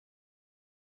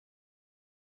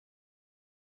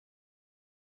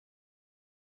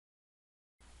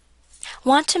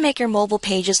Want to make your mobile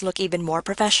pages look even more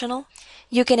professional?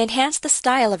 You can enhance the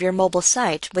style of your mobile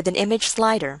site with an image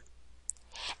slider.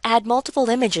 Add multiple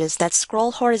images that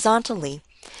scroll horizontally,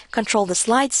 control the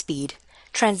slide speed,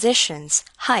 transitions,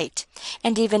 height,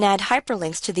 and even add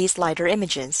hyperlinks to these slider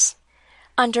images.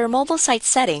 Under Mobile Site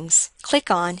Settings,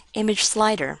 click on Image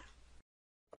Slider.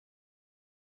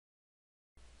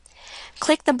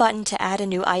 Click the button to add a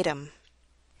new item.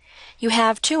 You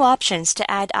have two options to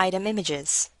add item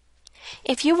images.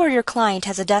 If you or your client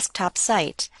has a desktop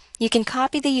site, you can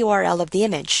copy the URL of the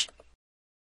image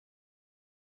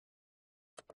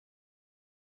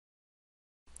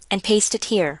and paste it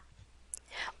here,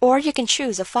 or you can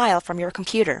choose a file from your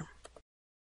computer.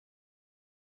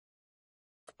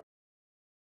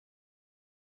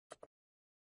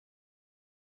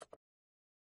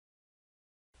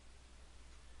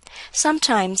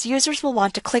 Sometimes users will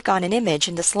want to click on an image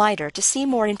in the slider to see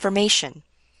more information.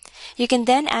 You can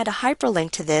then add a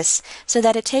hyperlink to this so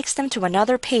that it takes them to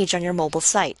another page on your mobile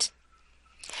site.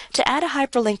 To add a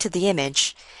hyperlink to the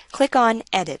image, click on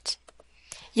Edit.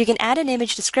 You can add an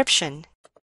image description,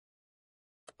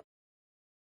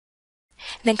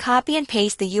 then copy and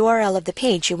paste the URL of the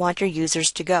page you want your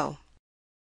users to go.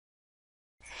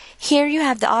 Here you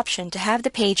have the option to have the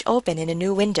page open in a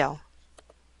new window.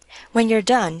 When you're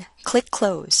done, click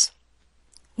Close.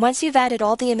 Once you've added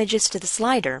all the images to the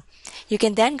slider, you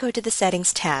can then go to the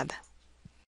Settings tab.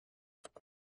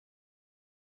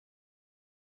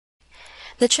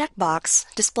 The checkbox,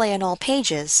 Display on all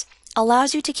pages,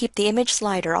 allows you to keep the image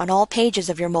slider on all pages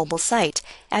of your mobile site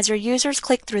as your users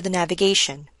click through the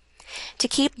navigation. To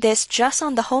keep this just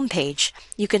on the home page,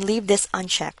 you can leave this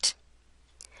unchecked.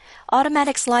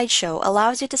 Automatic Slideshow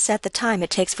allows you to set the time it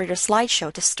takes for your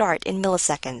slideshow to start in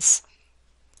milliseconds.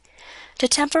 To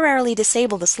temporarily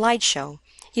disable the slideshow,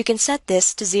 you can set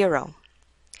this to 0.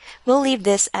 We'll leave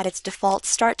this at its default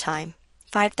start time,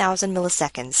 5,000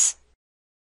 milliseconds.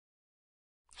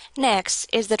 Next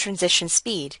is the transition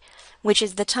speed, which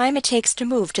is the time it takes to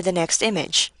move to the next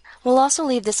image. We'll also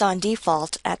leave this on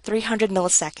default at 300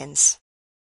 milliseconds.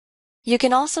 You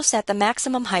can also set the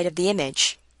maximum height of the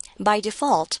image. By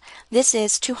default, this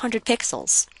is 200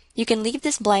 pixels. You can leave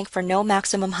this blank for no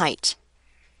maximum height.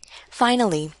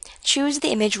 Finally, choose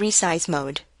the image resize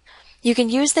mode. You can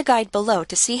use the guide below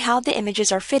to see how the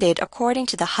images are fitted according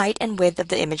to the height and width of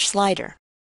the image slider.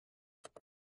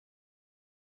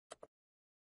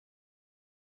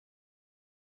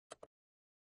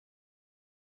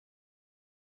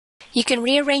 You can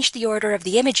rearrange the order of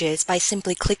the images by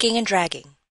simply clicking and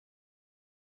dragging.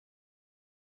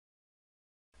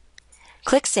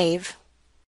 Click Save.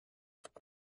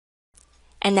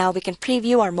 And now we can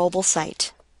preview our mobile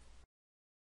site.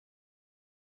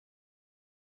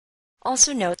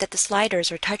 Also note that the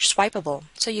sliders are touch swipeable,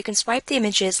 so you can swipe the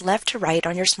images left to right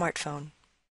on your smartphone.